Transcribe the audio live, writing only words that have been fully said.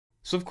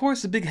So of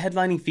course, the big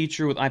headlining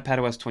feature with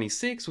iPadOS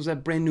 26 was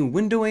that brand new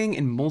windowing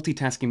and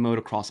multitasking mode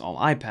across all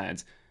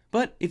iPads.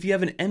 But if you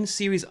have an M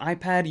series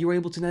iPad, you're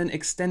able to then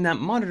extend that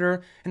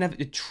monitor and have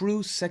a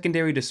true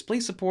secondary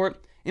display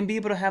support and be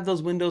able to have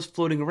those windows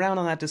floating around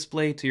on that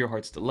display to your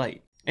heart's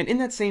delight. And in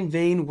that same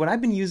vein, what I've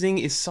been using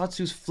is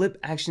Sotsu's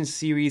FlipAction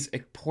series, a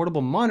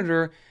portable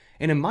monitor,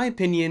 and in my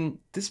opinion,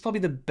 this is probably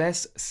the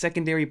best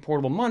secondary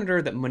portable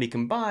monitor that money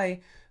can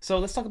buy. So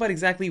let's talk about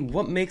exactly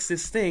what makes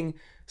this thing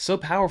so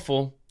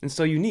powerful and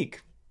so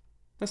unique.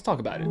 Let's talk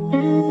about it.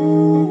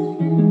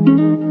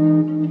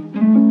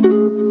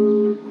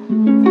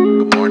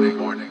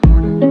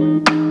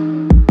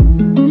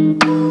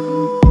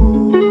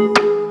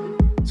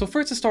 So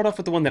first, to start off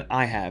with the one that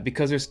I have,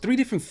 because there's 3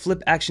 different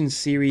FlipAction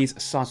series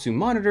Sotsu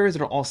monitors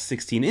that are all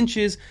 16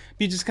 inches,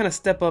 but you just kind of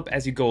step up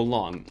as you go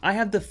along. I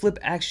have the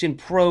FlipAction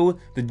Pro,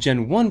 the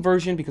Gen 1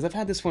 version, because I've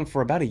had this one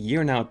for about a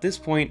year now at this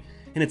point,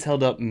 and it's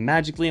held up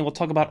magically, and we'll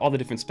talk about all the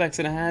different specs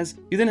that it has.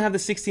 You then have the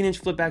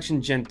 16-inch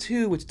FlipAction Gen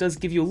 2, which does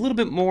give you a little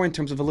bit more in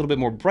terms of a little bit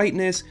more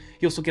brightness.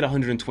 You also get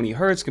 120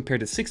 Hz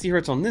compared to 60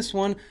 Hz on this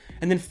one.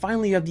 And then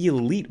finally you have the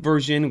Elite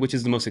version, which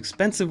is the most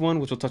expensive one,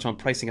 which we'll touch on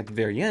pricing at the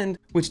very end,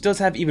 which does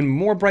have even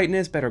more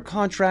brightness, better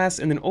contrast,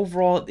 and then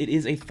overall it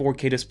is a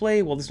 4K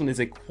display, while this one is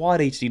a Quad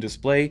HD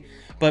display.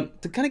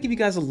 But to kind of give you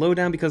guys a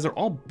lowdown, because they're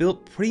all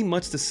built pretty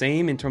much the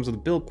same in terms of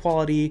the build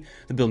quality,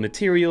 the build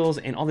materials,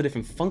 and all the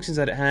different functions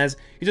that it has,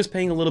 you're just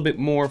paying a little bit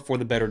more for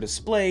the better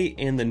display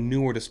and the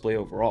newer display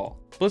overall.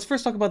 But let's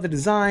first talk about the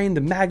design,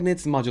 the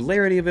magnets, the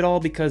modularity of it all,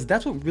 because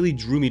that's what really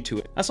drew me to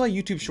it. I saw a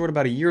YouTube short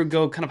about a year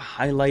ago kind of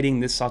highlighting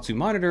this Sotsu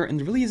monitor, and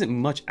there really isn't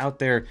much out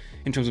there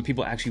in terms of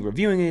people actually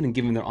reviewing it and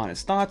giving their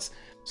honest thoughts.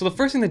 So the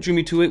first thing that drew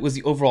me to it was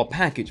the overall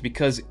package,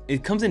 because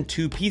it comes in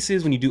 2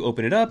 pieces when you do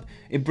open it up.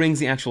 It brings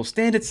the actual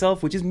stand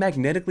itself, which is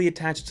magnetically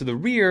attached to the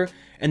rear,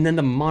 and then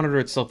the monitor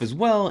itself as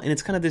well, and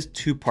it's kind of this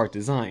 2-part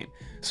design.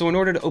 So in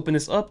order to open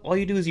this up, all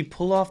you do is you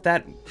pull off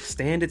that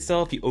stand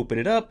itself, you open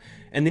it up,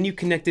 and then you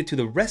connect it to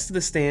the rest of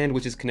the stand,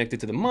 which is connected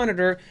to the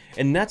monitor,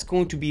 and that's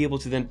going to be able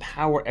to then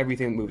power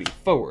everything moving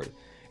forward.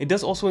 It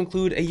does also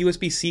include a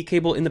USB-C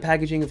cable in the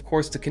packaging, of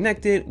course, to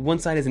connect it. One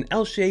side is an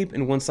L shape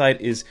and one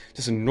side is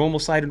just a normal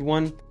sided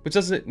one, which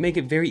does make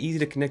it very easy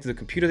to connect to the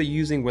computer that you're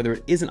using, whether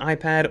it is an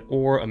iPad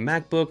or a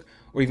MacBook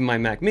or even my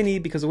Mac Mini,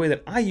 because the way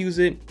that I use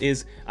it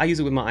is I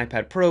use it with my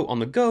iPad Pro on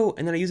the go,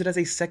 and then I use it as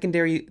a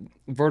secondary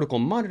vertical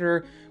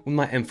monitor with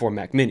my M4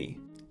 Mac Mini.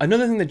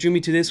 Another thing that drew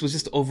me to this was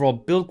just the overall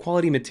build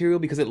quality material,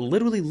 because it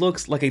literally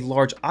looks like a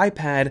large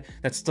iPad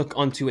that's stuck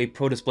onto a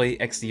Pro Display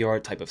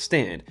XDR type of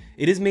stand.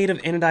 It is made of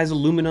anodized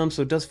aluminum,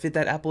 so it does fit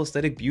that Apple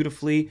aesthetic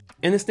beautifully.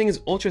 And this thing is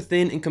ultra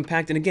thin and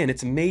compact, and again,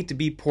 it's made to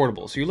be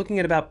portable. So you're looking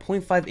at about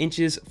 0.5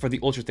 inches for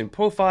the ultra thin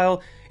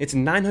profile. It's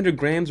 900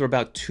 grams or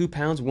about 2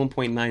 pounds,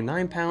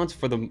 1.99 pounds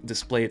for the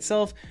display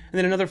itself, and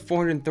then another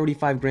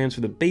 435 grams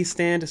for the base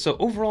stand. So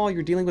overall,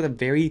 you're dealing with a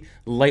very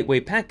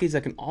lightweight package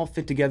that can all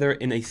fit together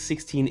in a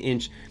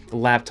 16-inch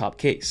laptop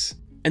case.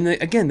 And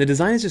again, the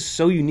design is just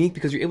so unique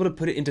because you're able to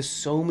put it into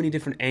so many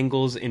different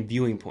angles and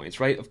viewing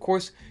points, right? Of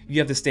course, you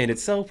have the stand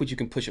itself, which you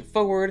can push it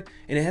forward,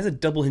 and it has a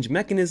double hinge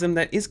mechanism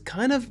that is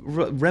kind of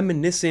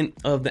reminiscent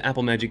of the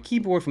Apple Magic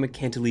Keyboard from a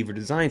cantilever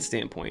design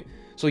standpoint.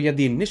 So you have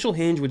the initial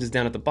hinge, which is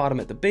down at the bottom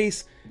at the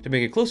base to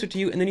bring it closer to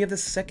you, and then you have the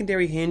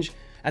secondary hinge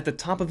at the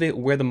top of it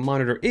where the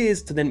monitor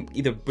is to then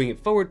either bring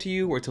it forward to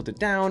you or tilt it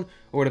down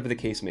or whatever the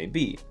case may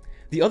be.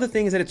 The other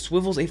thing is that it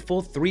swivels a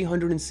full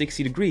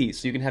 360 degrees,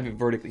 so you can have it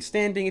vertically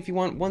standing if you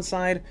want one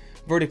side,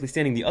 vertically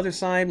standing the other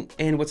side,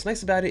 and what's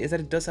nice about it is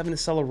that it does have an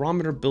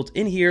accelerometer built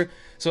in here,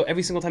 so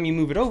every single time you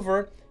move it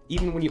over,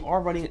 even when you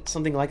are running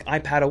something like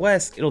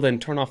iPadOS, it'll then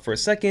turn off for a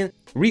second,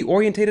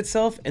 reorientate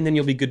itself, and then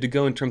you'll be good to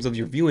go in terms of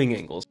your viewing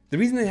angles. The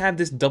reason they have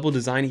this double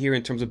design here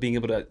in terms of being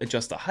able to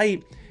adjust the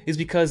height is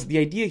because the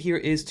idea here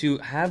is to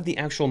have the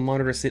actual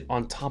monitor sit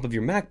on top of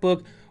your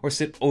MacBook or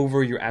sit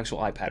over your actual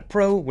iPad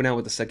Pro, now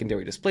with the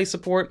secondary display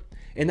support.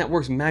 And that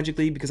works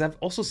magically because I've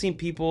also seen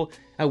people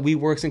at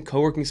WeWorks and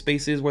co-working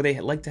spaces where they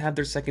like to have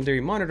their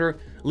secondary monitor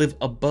live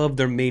above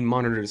their main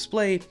monitor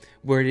display,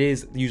 where it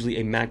is usually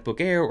a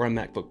MacBook Air or a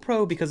MacBook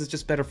Pro, because it's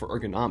just better for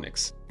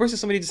ergonomics, versus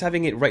somebody just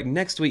having it right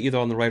next to it, either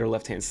on the right or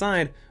left hand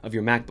side of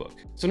your MacBook.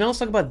 So now let's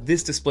talk about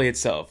this display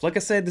itself. Like I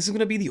said, this is going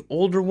to be the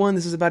older one.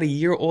 This is about a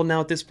year old now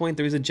at this point.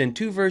 There is a Gen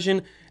 2 version,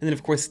 and then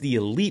of course the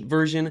Elite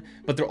version,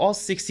 but they're all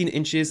 16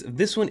 inches.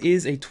 This one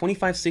is a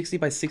 2560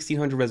 by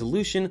 1600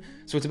 resolution,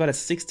 so it's about a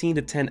 16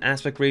 to 10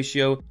 aspect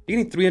ratio. You're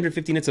getting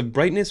 350 nits of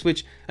brightness,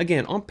 which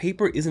again on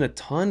paper isn't a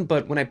ton,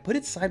 but when I put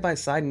it side by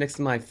side next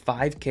to my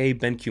 5K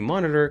BenQ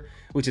monitor,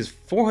 which is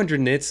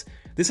 400 nits,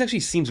 this actually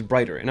seems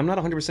brighter, and I'm not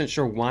 100%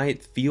 sure why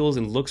it feels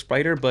and looks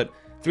brighter, but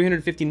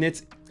 350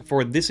 nits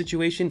for this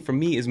situation for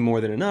me is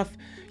more than enough.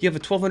 You have a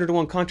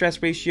 1200:1 contrast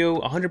ratio,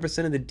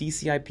 100% of the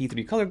DCI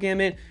P3 color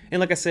gamut, and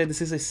like I said,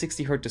 this is a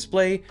 60 Hz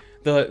display.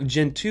 The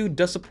Gen 2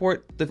 does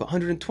support the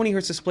 120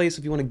 Hz display, so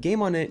if you want to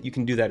game on it, you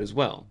can do that as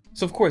well.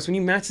 So of course, when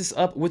you match this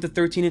up with the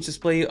 13-inch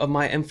display of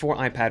my M4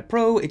 iPad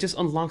Pro, it just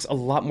unlocks a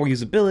lot more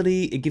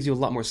usability, it gives you a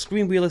lot more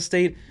screen real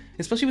estate,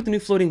 especially with the new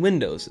floating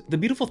windows. The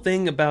beautiful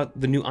thing about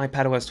the new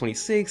iPadOS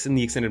 26 and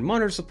the extended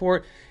monitor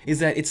support is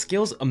that it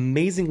scales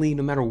amazingly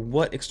no matter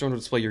what external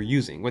display you're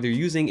using. Whether you're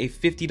using a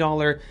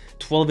 $50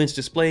 12-inch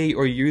display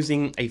or you're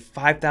using a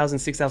 $5,000,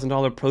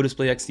 $6,000 Pro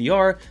Display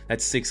XDR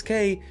that's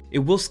 6K, it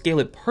will scale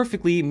it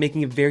perfectly,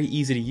 making it very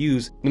easy to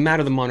use no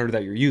matter the monitor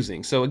that you're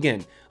using. So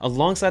again,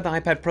 alongside the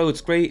iPad Pro,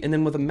 it's great, and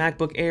then with a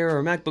MacBook Air or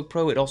a MacBook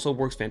Pro, it also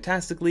works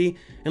fantastically.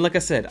 And like I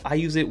said, I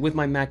use it with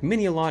my Mac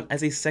Mini a lot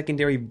as a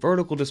secondary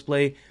vertical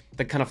display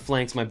that kind of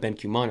flanks my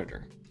BenQ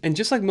monitor. And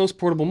just like most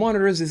portable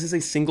monitors, this is a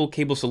single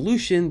cable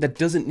solution that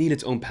doesn't need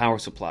its own power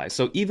supply.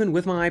 So even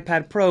with my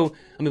iPad Pro,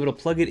 I'm able to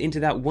plug it into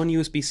that one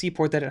USB-C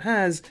port that it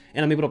has,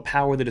 and I'm able to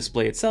power the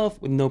display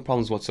itself with no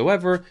problems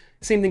whatsoever.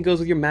 Same thing goes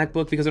with your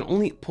MacBook because it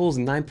only pulls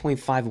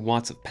 9.5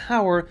 watts of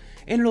power,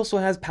 and it also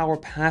has power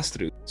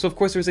pass-through. So of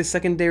course there's a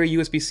secondary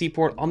USB-C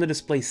port on the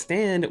display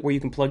stand where you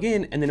can plug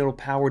in, and then it'll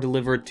power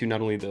delivered to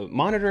not only the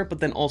monitor, but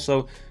then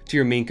also to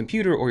your main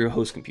computer or your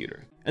host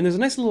computer. And there's a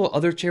nice little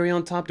other cherry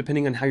on top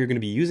depending on how you're going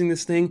to be using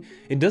this thing.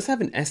 It does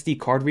have an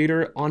SD card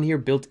reader on here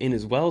built in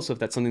as well, so if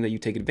that's something that you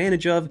take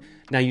advantage of,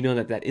 now you know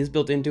that that is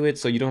built into it,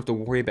 so you don't have to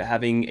worry about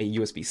having a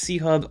USB-C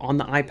hub on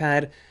the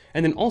iPad.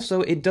 And then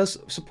also it does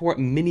support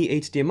mini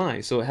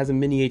HDMI, so it has a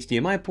mini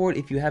HDMI port.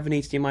 If you have an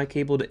HDMI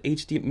cable to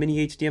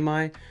mini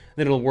HDMI,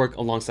 then it'll work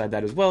alongside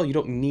that as well. You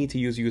don't need to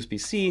use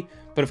USB-C,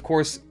 but of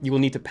course you will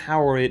need to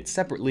power it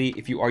separately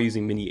if you are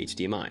using mini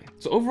HDMI.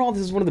 So overall,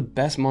 this is one of the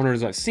best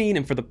monitors I've seen,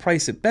 and for the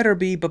price it better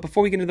be. But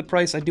before we get into the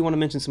price, I do want to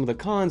mention some of the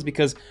cons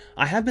because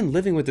I have been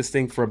living with this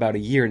thing for about a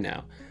year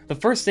now. The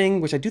first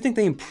thing, which I do think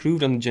they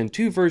improved on the Gen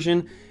 2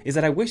 version, is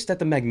that I wish that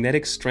the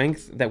magnetic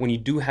strength, that when you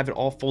do have it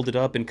all folded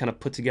up and kind of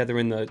put together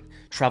in the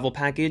travel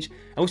package,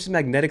 I wish the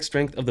magnetic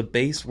strength of the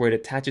base where it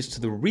attaches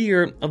to the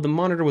rear of the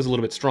monitor was a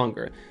little bit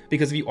stronger.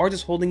 Because if you are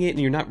just holding it and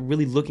you're not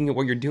really looking at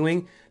what you're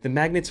doing, the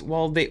magnets,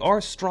 while they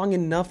are strong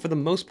enough for the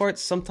most part,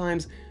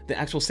 sometimes the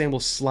actual stand will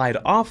slide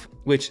off,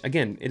 which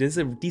again, it is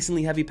a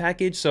decently heavy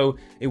package, so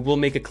it will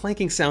make a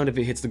clanking sound if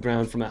it hits the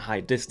ground from a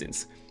high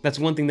distance. That's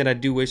one thing that I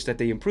do wish that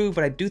they improve,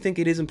 but I do think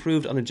it is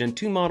improved on the Gen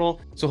 2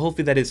 model, so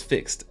hopefully that is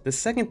fixed. The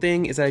second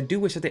thing is that I do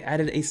wish that they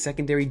added a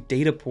secondary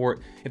data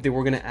port if they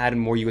were going to add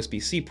more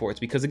USB-C ports,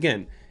 because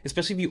again,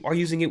 especially if you are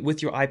using it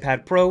with your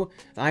iPad Pro,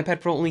 the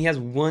iPad Pro only has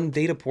one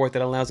data port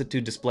that allows it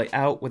to display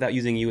out without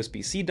using a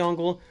USB-C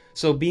dongle,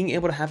 so being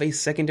able to have a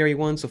secondary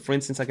one, so for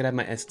instance I could have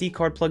my SD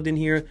card plugged in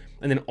here,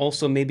 and then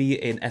also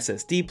maybe an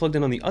SSD plugged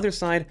in on the other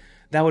side,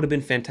 that would have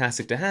been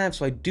fantastic to have.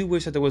 So I do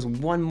wish that there was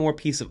one more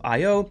piece of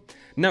I/O.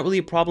 Not really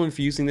a problem if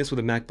you're using this with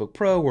a MacBook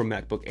Pro or a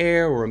MacBook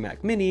Air or a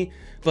Mac Mini,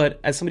 but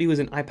as somebody who is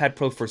an iPad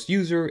Pro first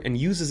user and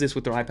uses this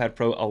with their iPad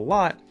Pro a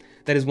lot,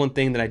 that is one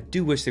thing that I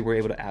do wish they were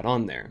able to add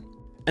on there.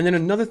 And then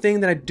another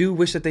thing that I do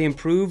wish that they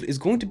improved is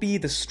going to be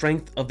the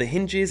strength of the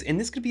hinges, and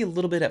this could be a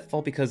little bit at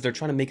fault because they're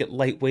trying to make it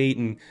lightweight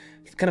and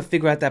kind of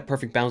figure out that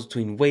perfect balance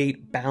between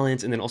weight,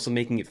 balance, and then also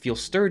making it feel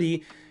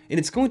sturdy, and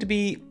it's going to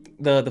be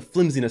the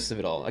flimsiness of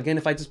it all. Again,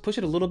 if I just push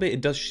it a little bit, it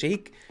does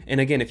shake,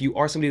 and again, if you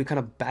are somebody who kind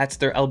of bats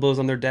their elbows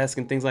on their desk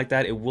and things like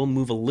that, it will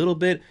move a little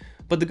bit.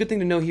 But the good thing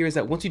to know here is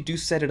that once you do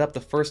set it up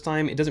the first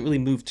time, it doesn't really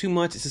move too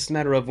much. It's just a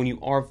matter of when you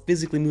are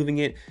physically moving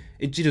it,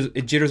 it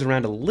jitters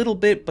around a little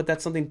bit, but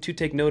that's something to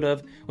take note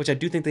of, which I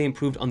do think they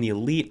improved on the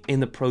Elite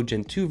and the Pro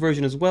Gen 2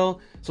 version as well.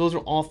 So those are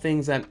all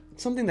things that,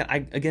 something that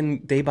I, again,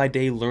 day by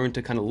day learned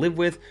to kind of live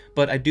with,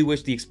 but I do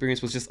wish the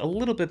experience was just a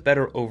little bit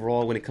better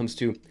overall when it comes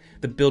to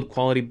the build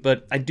quality.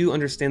 But I do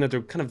understand that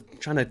they're kind of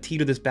trying to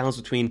teeter this balance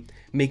between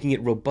making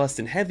it robust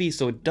and heavy,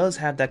 so it does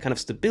have that kind of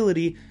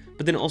stability,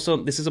 but then also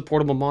this is a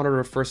portable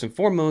monitor first and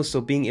foremost, so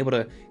being able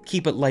to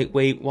keep it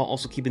lightweight while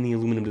also keeping the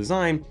aluminum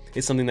design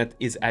is something that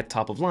is at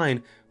top of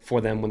line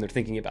for them when they're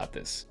thinking about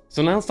this.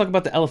 So now let's talk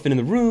about the elephant in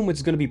the room, which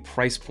is going to be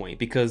price point,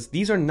 because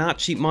these are not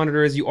cheap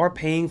monitors. You are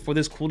paying for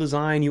this cool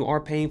design, you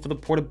are paying for the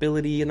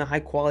portability and the high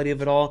quality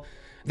of it all.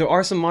 There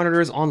are some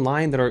monitors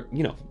online that are,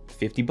 you know,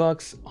 50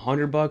 bucks,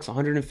 100 bucks,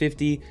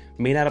 150,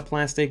 made out of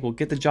plastic, will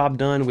get the job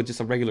done with just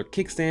a regular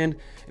kickstand,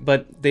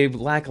 but they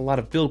lack a lot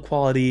of build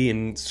quality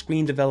and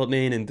screen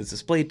development and the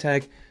display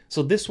tech.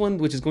 So this one,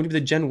 which is going to be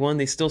the Gen 1,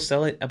 they still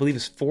sell it. I believe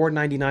it's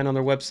 $4.99 on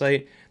their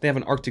website. They have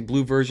an Arctic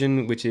Blue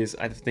version, which is,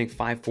 I think,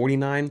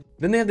 $5.49.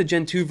 Then they have the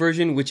Gen 2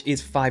 version, which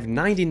is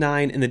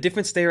 $5.99, and the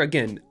difference there,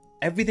 again,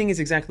 everything is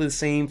exactly the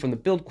same, from the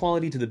build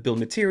quality to the build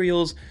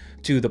materials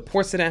to the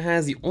ports that it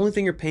has. The only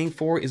thing you're paying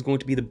for is going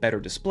to be the better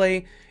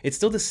display. It's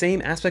still the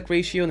same aspect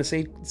ratio and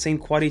the same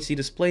Quad HD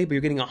display, but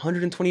you're getting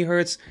 120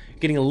 Hz, you're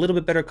getting a little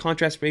bit better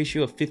contrast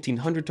ratio of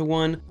 1500 to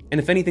 1. And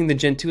if anything, the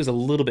Gen 2 is a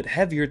little bit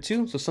heavier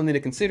too, so something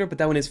to consider, but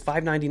that one is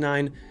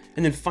 $5.99.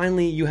 And then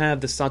finally, you have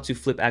the Sotsu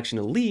FlipAction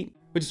Elite,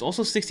 which is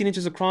also 16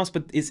 inches across,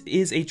 but it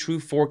is a true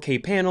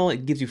 4K panel.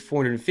 It gives you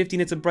 450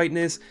 nits of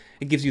brightness,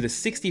 it gives you the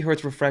 60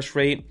 Hz refresh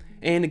rate,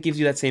 and it gives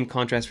you that same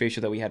contrast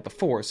ratio that we had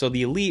before. So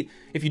the Elite,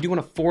 if you do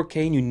want a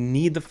 4K and you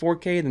need the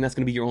 4K, then that's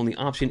going to be your only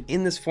option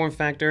in this form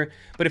factor.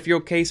 But if you're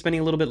okay spending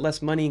a little bit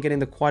less money and getting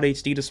the Quad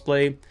HD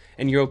display,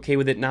 and you're okay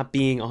with it not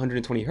being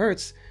 120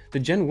 Hz, the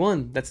Gen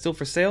 1 that's still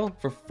for sale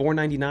for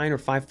 $499 or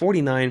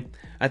 $549,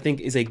 I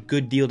think is a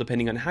good deal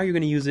depending on how you're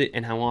going to use it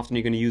and how often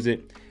you're going to use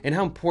it and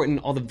how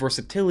important all the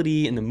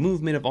versatility and the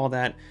movement of all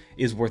that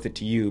is worth it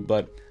to you.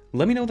 But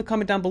let me know in the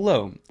comment down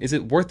below. Is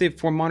it worth it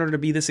for a monitor to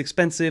be this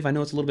expensive? I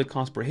know it's a little bit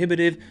cost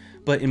prohibitive,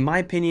 but in my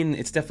opinion,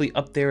 it's definitely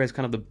up there as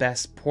kind of the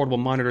best portable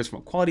monitors from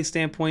a quality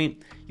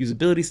standpoint,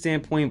 usability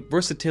standpoint,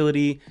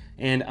 versatility,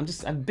 and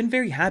I've been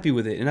very happy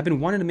with it, and I've been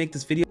wanting to make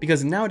this video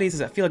because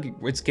nowadays I feel like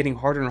it's getting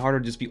harder and harder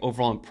to just be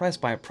overall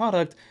impressed by a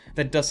product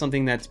that does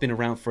something that's been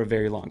around for a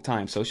very long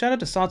time. So shout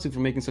out to Sotsu for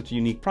making such a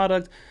unique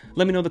product.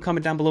 Let me know in the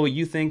comment down below what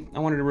you think. I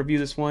wanted to review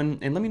this one,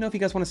 and let me know if you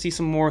guys want to see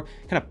some more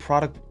kind of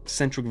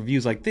product-centric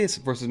reviews like this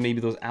versus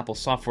maybe those Apple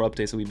software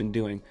updates that we've been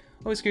doing.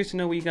 Always curious to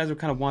know what you guys are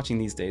kind of watching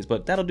these days,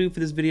 but that'll do for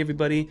this video,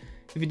 everybody.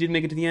 If you did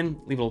make it to the end,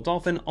 leave a little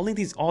dolphin. I'll link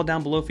these all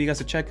down below for you guys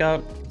to check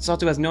out.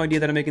 Sotsu has no idea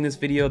that I'm making this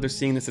video. They're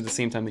seeing this at the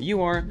same time that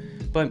you are.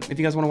 But if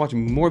you guys want to watch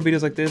more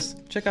videos like this,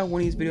 check out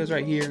one of these videos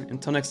right here.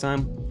 Until next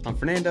time, I'm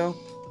Fernando.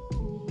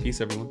 Peace,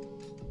 everyone.